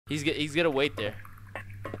He's gonna wait there.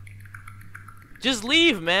 Just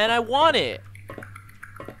leave, man. I want it.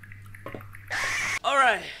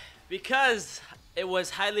 Alright, because it was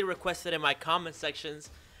highly requested in my comment sections,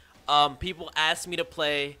 people asked me to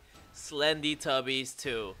play Slendy Tubbies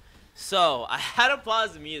 2. So I had to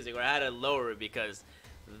pause the music, or I had to lower it because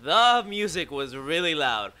the music was really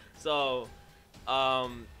loud. So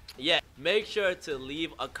yeah, make sure to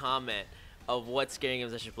leave a comment of what scary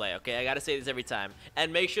games I should play. Okay, I gotta say this every time,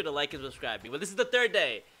 and make sure to like and subscribe. But this is the third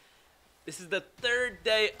day. This is the third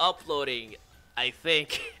day uploading, I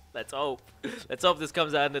think. Let's hope. Let's hope this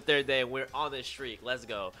comes out on the third day and we're on this streak. Let's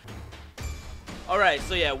go. Alright,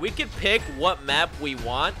 so yeah, we can pick what map we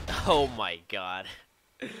want. Oh my god.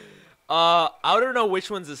 I don't know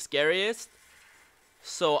which one's the scariest.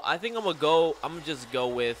 So I think I'm gonna just go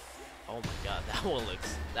with, oh my god, that one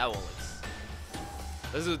looks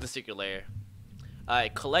let's do the secret layer.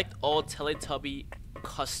 Alright, collect all Teletubby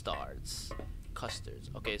custards.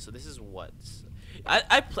 Okay, so this is what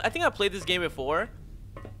I think I played this game before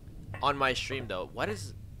on my stream though. What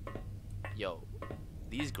is, yo,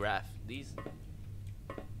 these what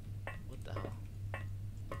the hell,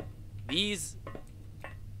 these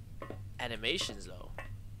animations though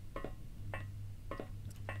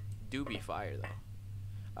do be fire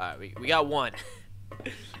though. Alright, we got one.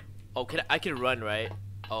 Oh, I can run, right?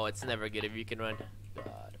 Oh, it's never good if you can run.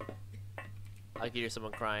 God, I can hear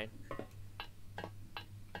someone crying.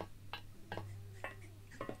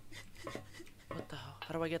 What the hell?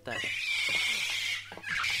 How do I get that?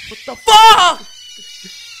 What the fuck?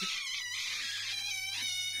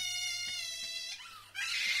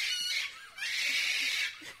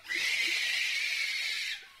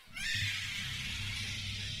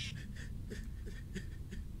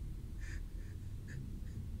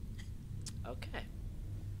 Okay.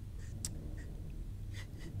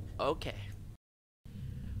 Okay.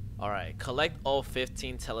 Alright, collect all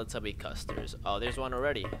 15 Teletubby custards. Oh, there's one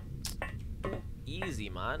already. Easy,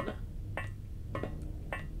 man.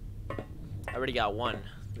 I already got one.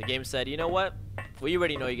 The game said, you know what? We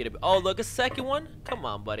already know you're gonna be. Oh, look, a second one? Come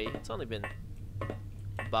on, buddy. It's only been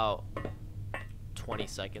about 20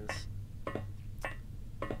 seconds.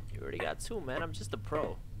 You already got two, man. I'm just a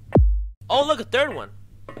pro. Oh, look, a third one.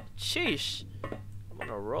 Sheesh. I'm on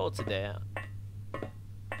a roll today.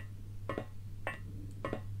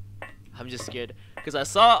 I'm just scared because I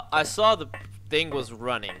saw the thing was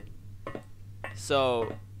running.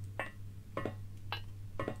 So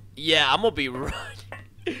yeah, I'm gonna be running.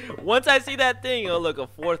 Once I see that thing, oh look, a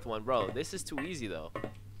fourth one, bro. This is too easy though.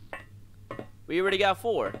 We already got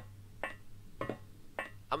 4.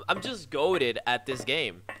 I'm just goated at this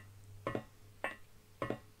game.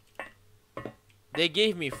 They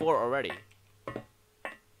gave me 4 already.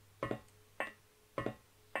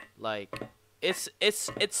 Like, it's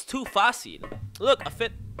too fácil. Look, a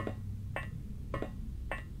fit.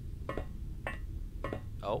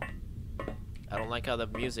 Oh, I don't like how the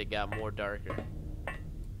music got more darker.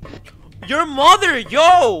 Your mother,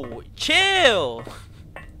 yo, chill.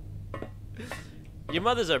 Your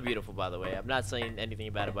mothers are beautiful, by the way. I'm not saying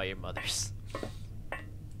anything bad about your mothers.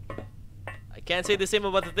 I can't say the same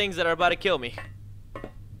about the things that are about to kill me.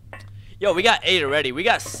 Yo, we got 8 already. We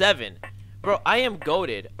got 7. Bro, I am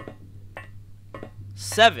goated.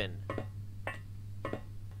 7.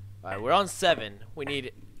 Alright, we're on 7. We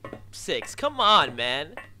need 6. Come on,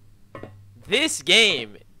 man. This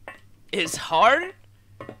game is hard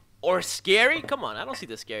or scary? Come on, I don't see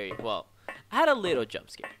the scary. Well, I had a little jump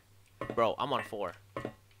scare. Bro, I'm on 4.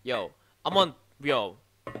 Yo,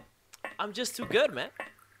 I'm just too good, man.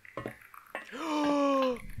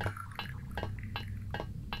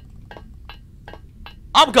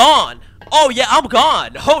 I'm gone. Oh yeah, I'm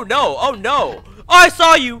gone. Oh no. Oh no. Oh, I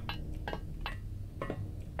saw you.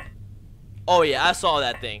 Oh yeah, I saw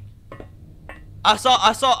that thing. I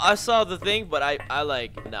saw the thing, but I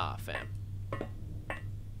like, nah, fam.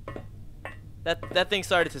 That thing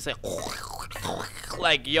started to say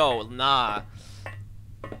like, yo, nah.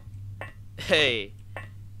 Hey,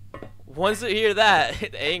 once you hear that,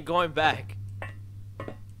 it ain't going back.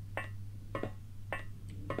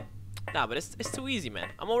 Nah, but it's too easy, man.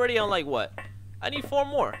 I'm already on like what? I need 4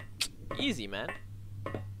 more. Easy, man.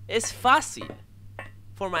 It's fácil.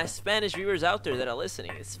 For my Spanish viewers out there that are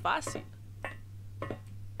listening, it's fácil.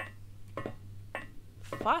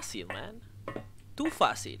 Fácil, man. Too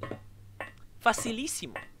fácil.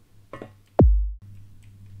 Facilísimo.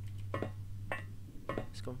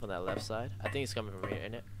 It's coming from that left side. I think it's coming from here,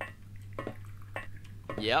 isn't it?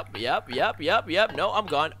 Yep. No, I'm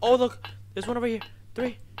gone. Oh, look. There's one over here.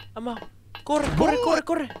 3. I'm out. Corre.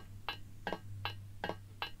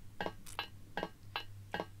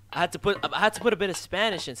 I had to put a bit of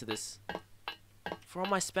Spanish into this. For all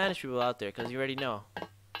my Spanish people out there, because you already know.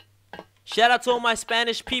 Shout out to all my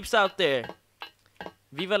Spanish peeps out there.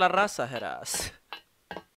 Viva la raza, heras.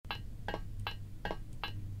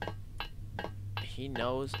 He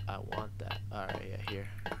knows I want that. Alright, yeah, here.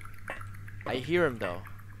 I hear him, though.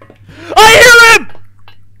 I hear him!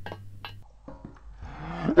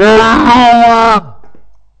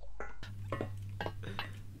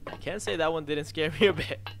 I can't say that one didn't scare me a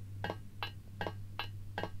bit.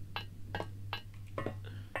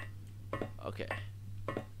 Okay.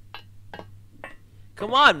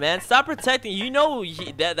 Come on, man. Stop protecting. You know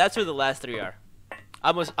that's where the last three are.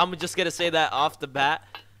 I'm just gonna say that off the bat.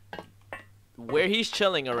 Where he's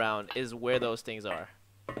chilling around is where those things are.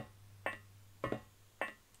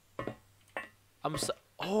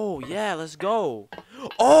 Oh, yeah, let's go.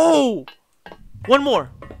 Oh! One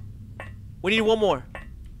more. We need one more.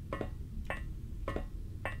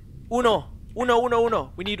 Uno.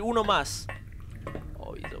 We need uno más.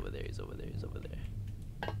 Oh, he's over there. He's over there.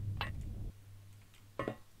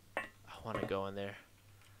 I want to go in there.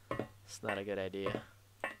 It's not a good idea.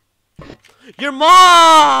 Your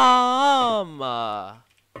mom! I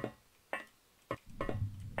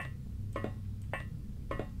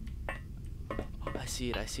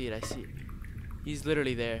see it. He's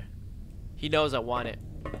literally there. He knows I want it.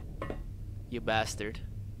 You bastard.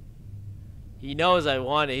 He knows I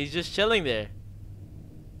want it. He's just chilling there.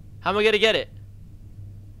 How am I gonna get it?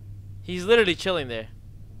 He's literally chilling there.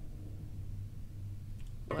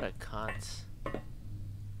 What a cunt.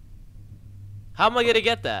 How am I gonna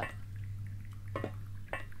get that?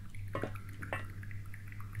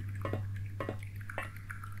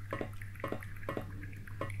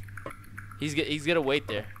 He's gonna wait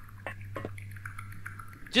there.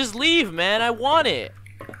 Just leave, man. I want it.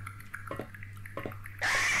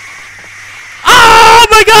 Oh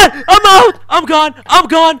my god! I'm out! I'm gone,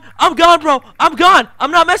 bro. I'm gone. I'm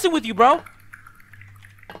not messing with you, bro.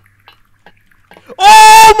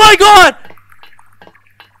 Oh my god!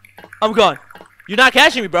 I'm gone. You're not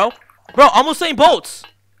catching me, bro. Bro, I'm Usain Bolt.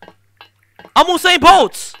 I'm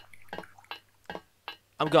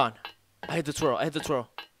gone. I hit the twirl. I'm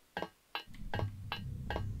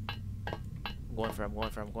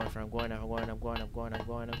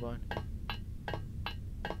going.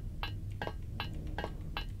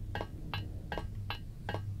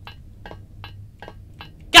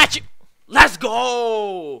 Got you! Let's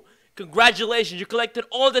go! Congratulations, you collected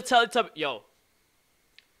all the Teletubbies. Yo.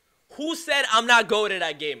 Who said I'm not goated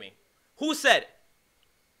at gaming? Who said it?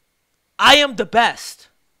 I am the best.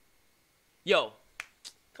 Yo.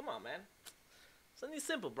 Come on, man. Something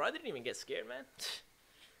simple, bro. I didn't even get scared, man.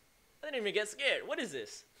 I didn't even get scared. What is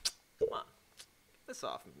this? Come on. Get this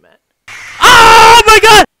off me, man. Oh my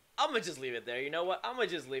god! I'm gonna just leave it there. You know what? I'm gonna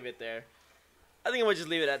just leave it there. I think I'm gonna just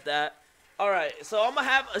leave it at that. Alright, so I'm gonna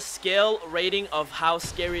have a scale rating of how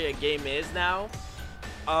scary a game is now.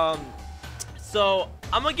 So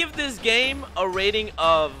I'm gonna give this game a rating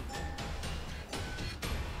of,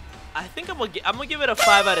 I think I'm gonna give it a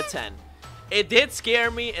 5 out of 10. It did scare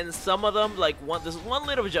me in some of them, like this one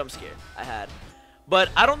little jump scare I had. But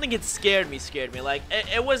I don't think it scared me. Like,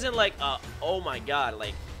 it wasn't like, oh my god,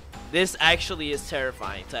 like, this actually is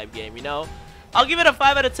terrifying type game, you know? I'll give it a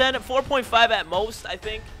 5 out of 10, 4.5 at most, I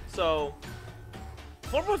think. So,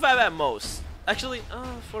 4.5 at most. Actually,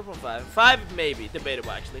 4.5. 5 maybe,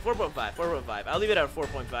 debatable actually. 4.5. I'll leave it at a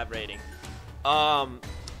 4.5 rating.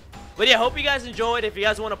 But yeah, hope you guys enjoyed. If you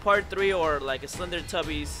guys want a part 3 or like a Slendy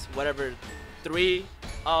Tubbies, whatever, 3,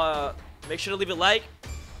 make sure to leave a like,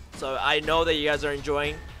 so I know that you guys are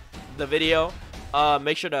enjoying the video.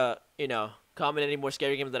 Make sure to, you know, comment any more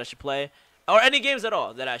scary games that I should play, or any games at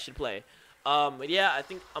all that I should play. But yeah, I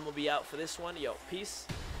think I'm gonna be out for this one. Yo, peace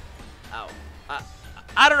out.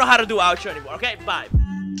 I don't know how to do outro anymore. Okay, bye.